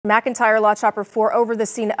McIntyre Law Chopper 4 over the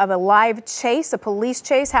scene of a live chase, a police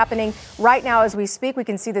chase happening right now as we speak. We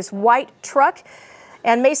can see this white truck.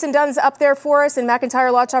 And Mason Dunn's up there for us in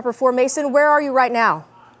McIntyre Law Chopper 4. Mason, where are you right now?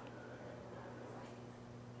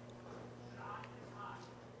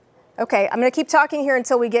 Okay, I'm going to keep talking here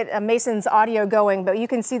until we get Mason's audio going, but you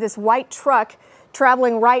can see this white truck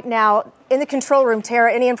traveling right now in the control room.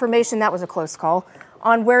 Tara, any information, that was a close call,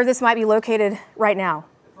 on where this might be located right now?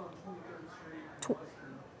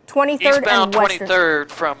 23rd Eastbound and Western. 23rd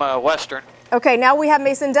from Western. Okay, now we have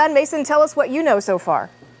Mason Dunn. Mason, tell us what you know so far.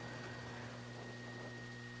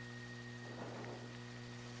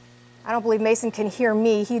 I don't believe Mason can hear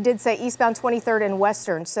me. He did say eastbound 23rd and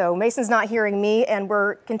Western, so Mason's not hearing me, and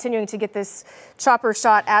we're continuing to get this chopper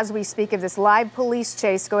shot as we speak of this live police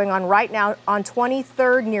chase going on right now on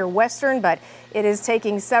 23rd near Western, but it is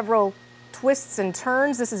taking several twists and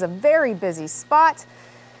turns. This is a very busy spot.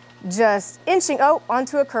 Just inching,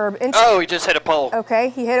 onto a curb. Oh, he just hit a pole. Okay,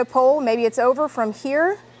 he hit a pole. Maybe it's over from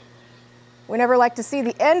here. We never like to see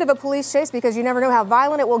the end of a police chase because you never know how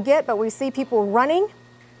violent it will get, but we see people running.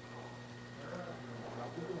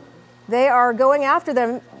 They are going after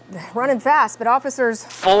them, running fast, but officers...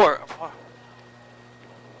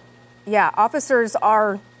 Yeah, officers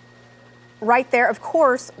are right there. Of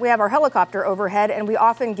course, we have our helicopter overhead, and we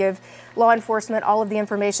often give law enforcement all of the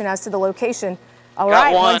information as to the location. All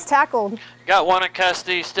right, one's tackled. Got one in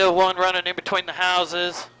custody, still one running in between the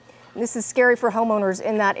houses. This is scary for homeowners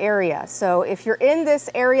in that area. So if you're in this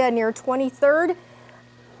area near 23rd,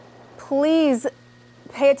 please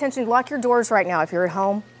pay attention. Lock your doors right now if you're at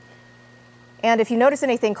home. And if you notice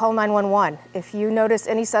anything, call 911. If you notice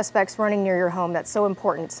any suspects running near your home, that's so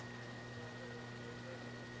important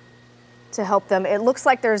to help them. It looks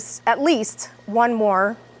like there's at least one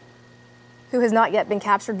more who has not yet been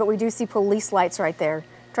captured, but we do see police lights right there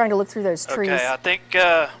trying to look through those trees. Okay, I think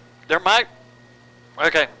there might...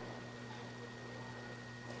 Okay.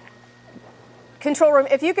 Control room,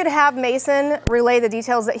 if you could have Mason relay the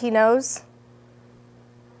details that he knows.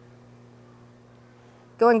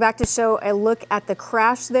 Going back to show a look at the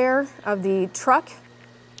crash there of the truck.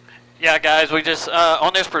 Yeah, guys, we just,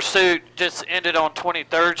 on this pursuit, just ended on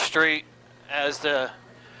 23rd Street as the...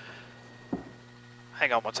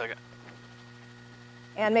 Hang on one second.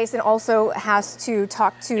 And Mason also has to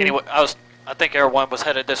talk to... Anyway, I think everyone was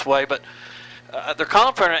headed this way, but they're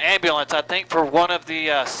calling for an ambulance, I think, for one of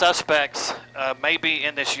the suspects, maybe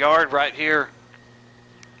in this yard right here.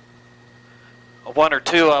 One or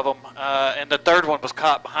two of them, and the third one was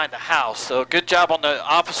caught behind the house. So good job on the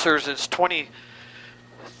officers. It's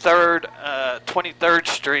 23rd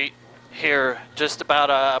Street here, just about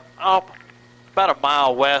a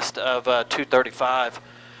mile west of 235.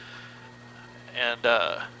 And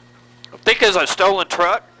I think it's a stolen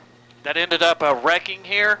truck that ended up wrecking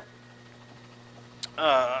here.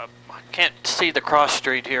 I can't see the cross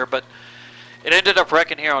street here, but it ended up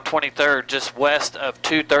wrecking here on 23rd, just west of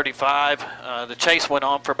 235. The chase went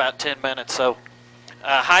on for about 10 minutes. So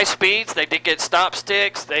high speeds, they did get stop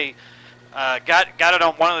sticks. They got it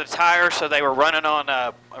on one of the tires, so they were running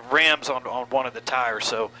on rims on one of the tires.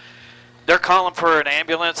 So they're calling for an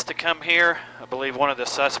ambulance to come here. I believe one of the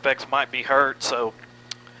suspects might be hurt, so,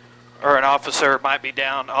 or an officer might be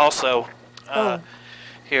down also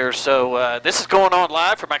here. So this is going on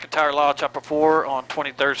live from McIntyre Law Chopper 4 on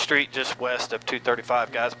 23rd Street, just west of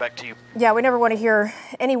 235. Guys, back to you. Yeah, we never want to hear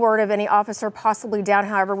any word of any officer possibly down.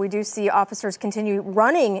 However, we do see officers continue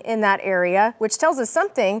running in that area, which tells us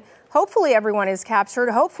something. Hopefully everyone is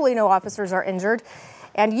captured. Hopefully no officers are injured.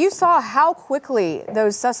 And you saw how quickly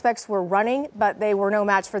those suspects were running, but they were no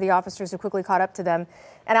match for the officers who quickly caught up to them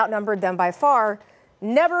and outnumbered them by far.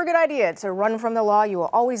 Never a good idea to run from the law. You will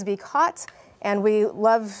always be caught. And we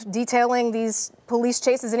love detailing these police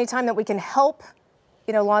chases anytime that we can help,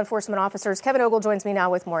 law enforcement officers. Kevin Ogle joins me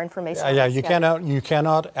now with more information. Yeah, you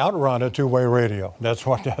cannot outrun a two-way radio. That's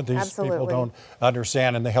what these people don't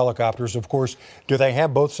understand. And the helicopters, of course, do they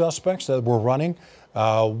have both suspects that were running?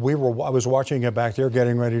 I was watching it back there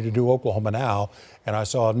getting ready to do Oklahoma Now, and I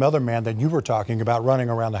saw another man that you were talking about running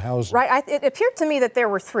around the house. Right. It appeared to me that there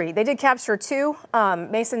were three. They did capture two.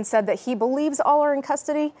 Mason said that he believes all are in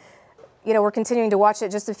custody. We're continuing to watch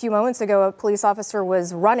it. Just a few moments ago, a police officer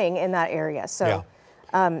was running in that area. So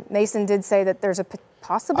Mason did say that there's a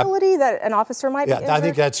possibility that an officer might be injured. I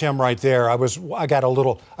think that's him right there. I got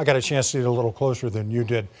a chance to see it a little closer than you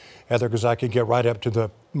did, Heather, because I could get right up to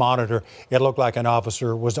the monitor. It looked like an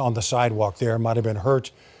officer was on the sidewalk there, might have been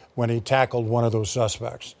hurt when he tackled one of those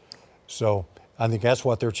suspects. So I think that's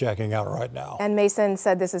what they're checking out right now. And Mason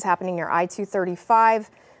said this is happening near I-235.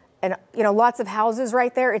 and lots of houses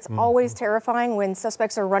right there. It's always terrifying when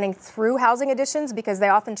suspects are running through housing additions because they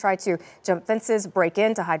often try to jump fences, break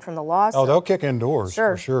in to hide from the law. Oh, they'll kick in doors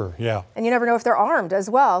for sure, yeah. And you never know if they're armed as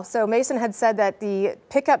well. So Mason had said that the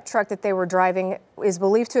pickup truck that they were driving is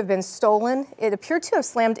believed to have been stolen. It appeared to have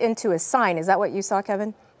slammed into a sign. Is that what you saw,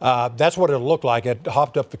 Kevin? That's what it looked like. It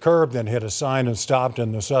hopped up the curb, then hit a sign and stopped,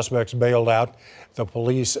 and the suspects bailed out. The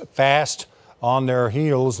police fast on their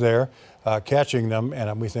heels there, catching them,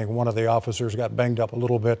 and we think one of the officers got banged up a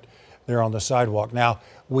little bit there on the sidewalk. Now,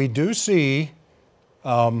 we do see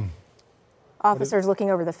officers looking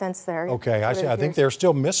over the fence there. Okay, I see. I think they're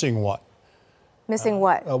still missing one. Missing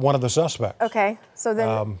what? One of the suspects. Okay, so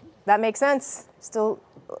then that makes sense. Still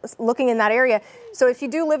looking in that area. So if you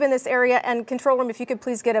do live in this area, and control room, if you could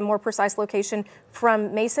please get a more precise location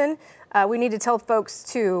from Mason, we need to tell folks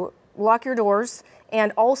to lock your doors,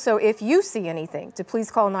 and also if you see anything, to please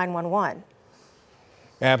call 911.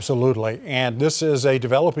 Absolutely. And this is a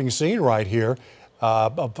developing scene right here.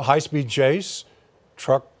 A high-speed chase.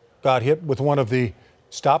 Truck got hit with one of the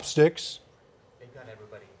stop sticks. They've got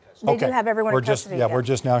everybody in custody. They do have everyone in custody. We're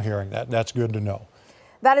just now hearing that. That's good to know.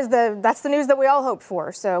 That's the news that we all hope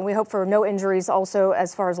for. So we hope for no injuries also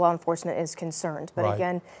as far as law enforcement is concerned. But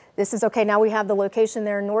again, this is okay. Now we have the location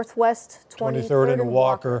there, Northwest 23rd and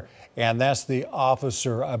Walker. And that's the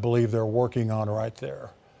officer I believe they're working on right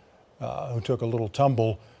there, who took a little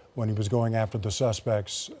tumble when he was going after the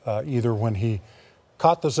suspects, either when he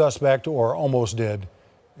caught the suspect or almost did.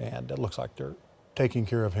 And it looks like they're taking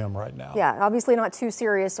care of him right now. Yeah, obviously not too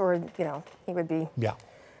serious, or, he would be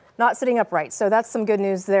not sitting upright. So that's some good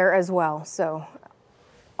news there as well. So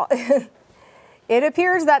it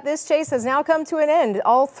appears that this chase has now come to an end.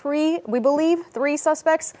 All three, we believe, three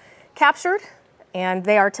suspects captured, and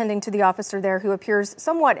they are tending to the officer there who appears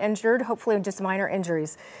somewhat injured, hopefully just minor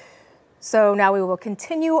injuries. So now we will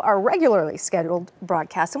continue our regularly scheduled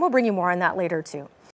broadcast, and we'll bring you more on that later too.